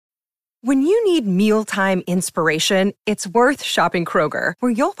When you need mealtime inspiration, it's worth shopping Kroger,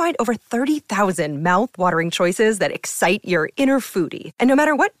 where you'll find over 30,000 mouth-watering choices that excite your inner foodie. And no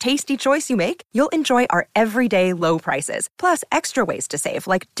matter what tasty choice you make, you'll enjoy our everyday low prices, plus extra ways to save,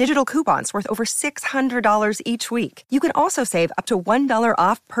 like digital coupons worth over $600 each week. You can also save up to $1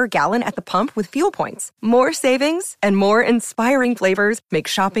 off per gallon at the pump with fuel points. More savings and more inspiring flavors make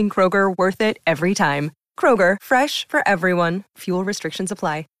shopping Kroger worth it every time. Kroger, fresh for everyone. Fuel restrictions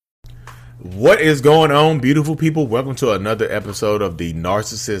apply. What is going on, beautiful people? Welcome to another episode of the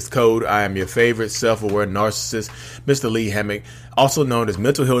Narcissist Code. I am your favorite self-aware narcissist, Mr. Lee Hammock, also known as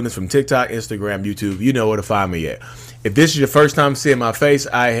Mental Healness from TikTok, Instagram, YouTube. You know where to find me at. If this is your first time seeing my face,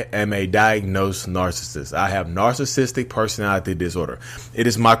 I am a diagnosed narcissist. I have narcissistic personality disorder. It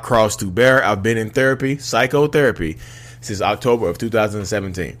is my cross to bear. I've been in therapy, psychotherapy, since October of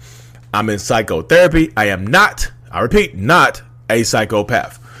 2017. I'm in psychotherapy. I am not, I repeat, not a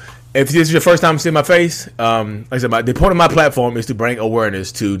psychopath. If this is your first time seeing my face, like I said, the point of my platform is to bring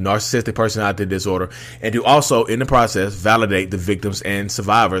awareness to narcissistic personality disorder and to also, in the process, validate the victims and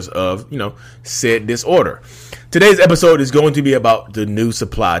survivors of, said disorder. Today's episode is going to be about the new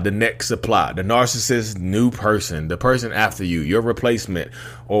supply, the next supply, the narcissist new person, the person after you, your replacement,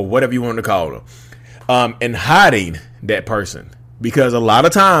 or whatever you want to call them, and hiding that person. Because a lot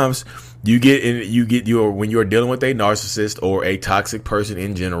of times when you're dealing with a narcissist or a toxic person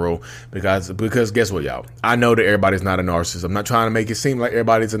in general, because guess what, y'all? I know that everybody's not a narcissist. I'm not trying to make it seem like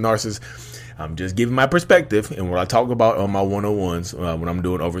everybody's a narcissist. I'm just giving my perspective and what I talk about on my one-on-ones when I'm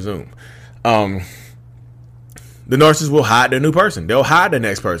doing over Zoom. The narcissist will hide the new person. They'll hide the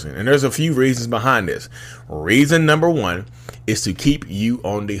next person. And there's a few reasons behind this. Reason number one is to keep you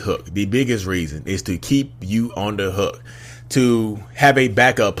on the hook. The biggest reason is to keep you on the hook. To have a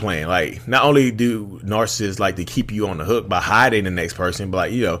backup plan. Like, not only do narcissists like to keep you on the hook by hiding the next person,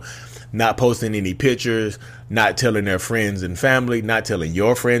 but not posting any pictures, not telling their friends and family, not telling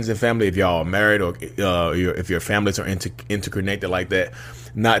your friends and family if y'all are married or if your families are interconnected like that,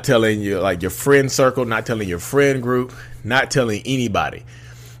 not telling your friend circle, not telling your friend group, not telling anybody.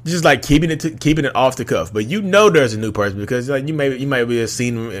 Just like keeping it off the cuff. But there's a new person because you might be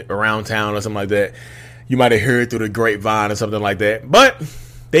seen them around town or something like that. You might have heard through the grapevine or something like that. But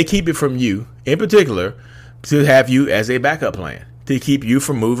they keep it from you, in particular, to have you as a backup plan. To keep you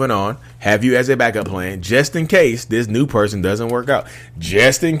from moving on, have you as a backup plan, just in case this new person doesn't work out.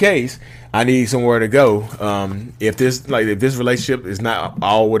 Just in case I need somewhere to go. If this relationship is not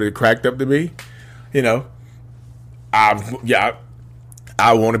all what it cracked up to be, I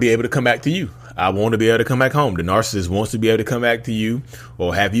want to be able to come back to you. I want to be able to come back home. The narcissist wants to be able to come back to you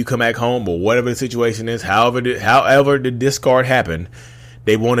or have you come back home or whatever the situation is. However the discard happened,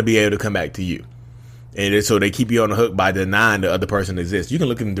 they want to be able to come back to you. And so they keep you on the hook by denying the other person exists. You can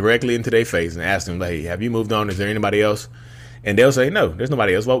look them directly into their face and ask them, hey, have you moved on? Is there anybody else? And they'll say, no, there's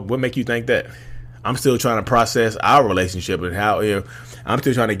nobody else. What make you think that? I'm still trying to process our relationship and how, I'm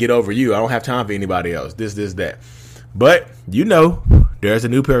still trying to get over you. I don't have time for anybody else. This, that. But there's a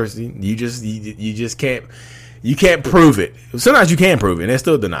new person. You just can't prove it. Sometimes you can prove it and they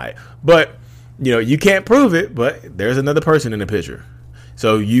still deny it. But you can't prove it, but there's another person in the picture.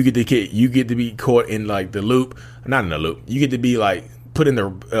 So you get to be caught in the loop, not in the loop. You get to be put in the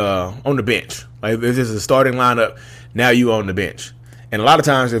on the bench. Like if there's a starting lineup, now you on the bench. And a lot of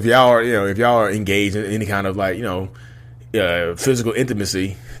times if y'all are engaged in any kind of physical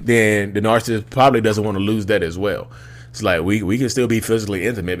intimacy, then the narcissist probably doesn't want to lose that as well. It's like we can still be physically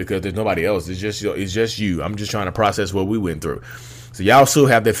intimate because there's nobody else. It's just you. I'm just trying to process what we went through. So y'all still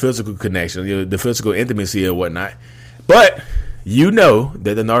have that physical connection, the physical intimacy and whatnot. But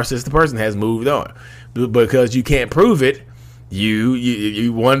that the narcissistic person has moved on. Because you can't prove it,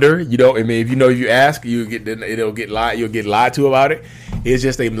 you wonder. If you ask, you'll get lied to about it. It's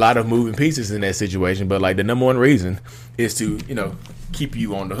just a lot of moving pieces in that situation. But the number one reason is to keep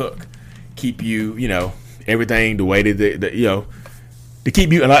you on the hook, keep you everything the way that to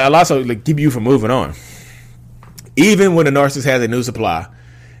keep you, and also keep you from moving on. Even when a narcissist has a new supply,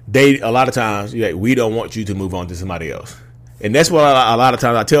 a lot of times we don't want you to move on to somebody else, and that's what a lot of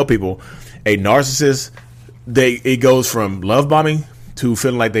times I tell people. A narcissist, it goes from love bombing to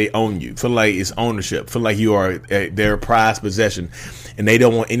feeling like they own you, feeling like it's ownership, feeling like you are their prized possession, and they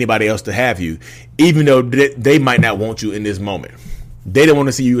don't want anybody else to have you, even though they might not want you in this moment. They don't want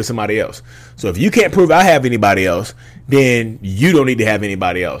to see you as somebody else. So if you can't prove I have anybody else, then you don't need to have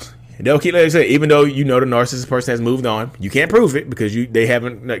anybody else. And they'll keep, like I said, even though the narcissist person has moved on, you can't prove it because they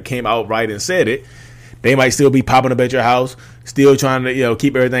haven't came out right and said it. They might still be popping up at your house, still trying to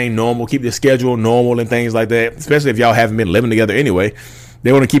keep everything normal, keep the schedule normal and things like that. Especially if y'all haven't been living together anyway.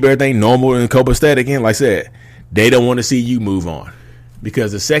 They want to keep everything normal and copacetic. And like I said, they don't want to see you move on,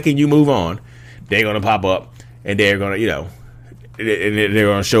 because the second you move on, they're going to pop up and they're going to, they're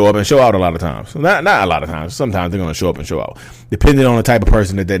going to show up and show out a lot of times. Not a lot of times. Sometimes they're going to show up and show out, depending on the type of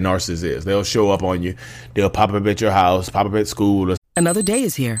person that narcissist is. They'll show up on you. They'll pop up at your house, pop up at school. Another day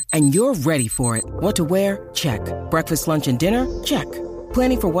is here, and you're ready for it. What to wear? Check. Breakfast, lunch, and dinner? Check.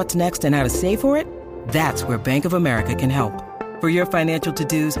 Planning for what's next and how to save for it? That's where Bank of America can help. For your financial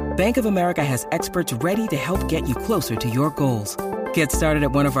to-dos, Bank of America has experts ready to help get you closer to your goals. Get started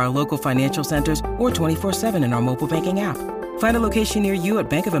at one of our local financial centers or 24/7 in our mobile banking app. Find a location near you at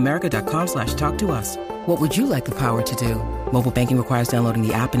bankofamerica.com/talktous. What would you like the power to do? Mobile banking requires downloading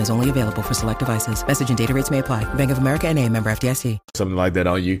the app and is only available for select devices. Message and data rates may apply. Bank of America N.A., member FDIC. Something like that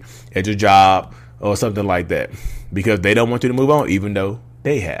on you at your job or something like that, because they don't want you to move on, even though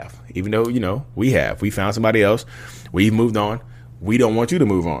they have. Even though, we have. We found somebody else. We've moved on. We don't want you to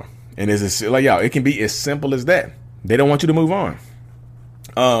move on. And it's like, it can be as simple as that. They don't want you to move on.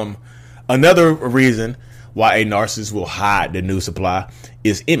 Another reason why a narcissist will hide the new supply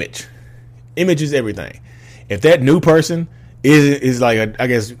is image. Image is everything. If that new person is like, I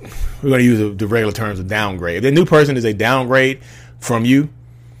guess we're going to use the regular terms of downgrade. If that new person is a downgrade from you,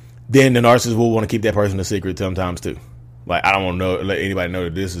 then the narcissist will want to keep that person a secret sometimes too. Like, I don't want to let anybody know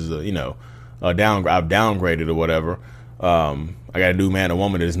that this is a downgrade. I've downgraded or whatever. I got a new man or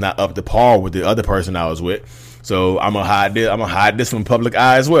woman that is not up to par with the other person I was with. So I'm gonna hide this. I'm gonna hide this from public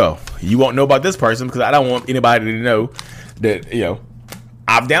eye as well. You won't know about this person because I don't want anybody to know that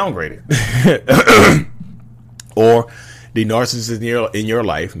I've downgraded. Or the narcissist in your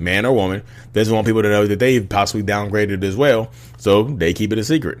life, man or woman, doesn't want people to know that they've possibly downgraded as well. So they keep it a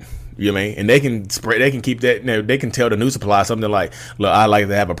secret. You know what I mean? And they can keep that. They can tell the new supply something like, "Look, I like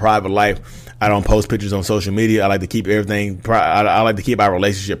to have a private life. I don't post pictures on social media. I like to keep everything. I like to keep our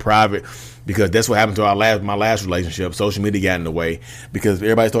relationship private." Because that's what happened to my last relationship. Social media got in the way because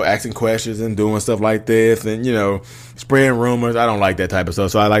everybody started asking questions and doing stuff like this and, spreading rumors. I don't like that type of stuff.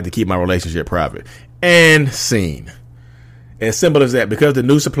 So I like to keep my relationship private. And scene. As simple as that. Because the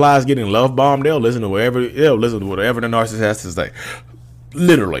new supply is getting love bombed, they'll listen to whatever the narcissist has to say.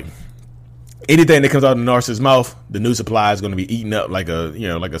 Literally. Anything that comes out of the narcissist's mouth, the new supply is going to be eaten up like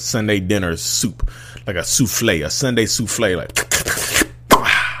a Sunday dinner soup. Like a souffle, a Sunday souffle. Like,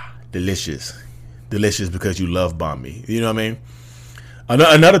 delicious because you love bomb me. You know what I mean?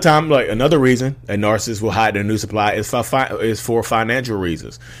 Another time, like another reason a narcissist will hide their new supply is for financial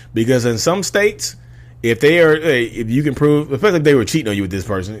reasons. Because in some states, if you can prove, especially if they were cheating on you with this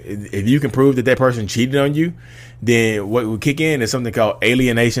person, if you can prove that person cheated on you, then what would kick in is something called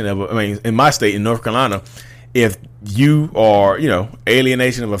alienation in my state, in North Carolina, if you are,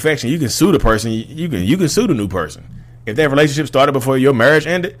 alienation of affection, you can sue the person. You can sue the new person. If that relationship started before your marriage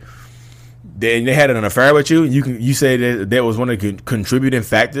ended, then they had an affair with you. You say that was one of the contributing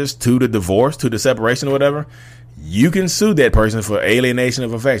factors to the divorce, to the separation or whatever. You can sue that person for alienation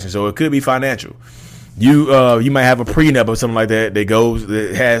of affection. So it could be financial. You might have a prenup or something like that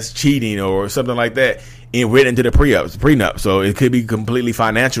that has cheating or something like that written into the prenup. So it could be completely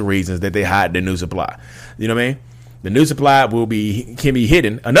financial reasons that they hide the new supply. You know what I mean? The new supply can be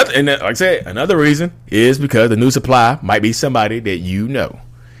hidden. Like I said, another reason is because the new supply might be somebody that you know.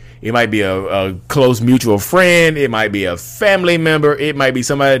 It might be a close mutual friend. It might be a family member. It might be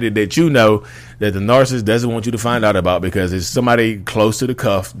somebody that you know that the narcissist doesn't want you to find out about because it's somebody close to the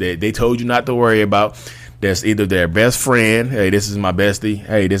cuff that they told you not to worry about. That's either their best friend. Hey, this is my bestie.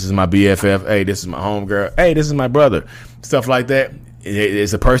 Hey, this is my BFF. Hey, this is my homegirl. Hey, this is my brother. Stuff like that.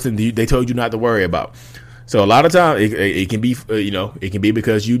 It's a person they told you not to worry about. So a lot of times it can be, it can be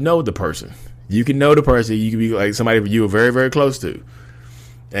because you know the person. You can know the person. You can be like somebody you are very, very close to.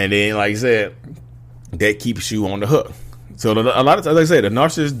 And then, like I said, that keeps you on the hook. So a lot of times, like I said, the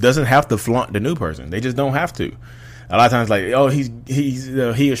narcissist doesn't have to flaunt the new person. They just don't have to. A lot of times, like, oh, he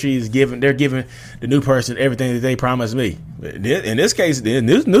or she is giving the new person everything that they promised me. In this case, in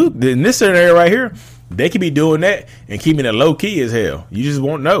this scenario right here, they could be doing that and keeping it low key as hell. You just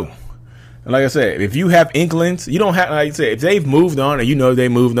won't know. And like I said, if you have inklings, you don't have, like I said, if they've moved on and you know they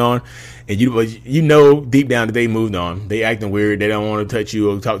moved on and you know deep down that they moved on, they acting weird, they don't want to touch you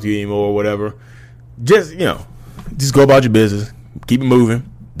or talk to you anymore or whatever, just go about your business, keep it moving.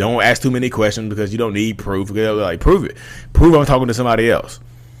 Don't ask too many questions because you don't need proof. Like, prove it. Prove I'm talking to somebody else.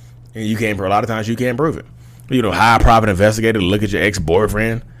 And a lot of times you can't prove it. Hire a private investigator to look at your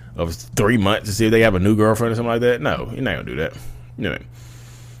ex-boyfriend of 3 months to see if they have a new girlfriend or something like that. No, you're not going to do that.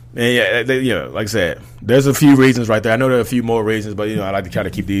 And yeah, like I said, there's a few reasons right there. I know there are a few more reasons, but I like to try to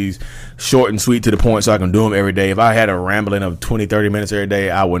keep these short and sweet to the point so I can do them every day. If I had a rambling of 20, 30 minutes every day,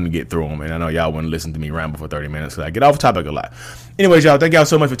 I wouldn't get through them. And I know y'all wouldn't listen to me ramble for 30 minutes because I get off topic a lot. Anyways, y'all, thank y'all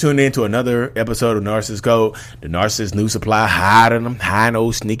so much for tuning in to another episode of Narcissist Code. The Narcissist New Supply, hiding them, hiding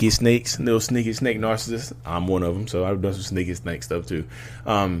those sneaky snakes, those sneaky snake narcissists. I'm one of them, so I've done some sneaky snake stuff too.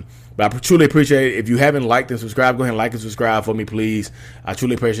 But I truly appreciate it. If you haven't liked and subscribed, go ahead and like and subscribe for me, please. I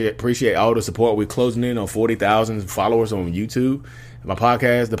truly appreciate all the support. We're closing in on 40,000 followers on YouTube. The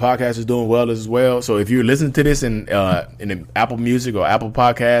podcast is doing well as well. So if you're listening to this in Apple Music or Apple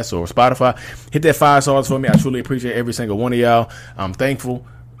Podcasts or Spotify, hit that 5 stars for me. I truly appreciate every single one of y'all. I'm thankful.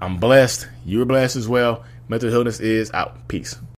 I'm blessed. You're blessed as well. Mental illness is out. Peace.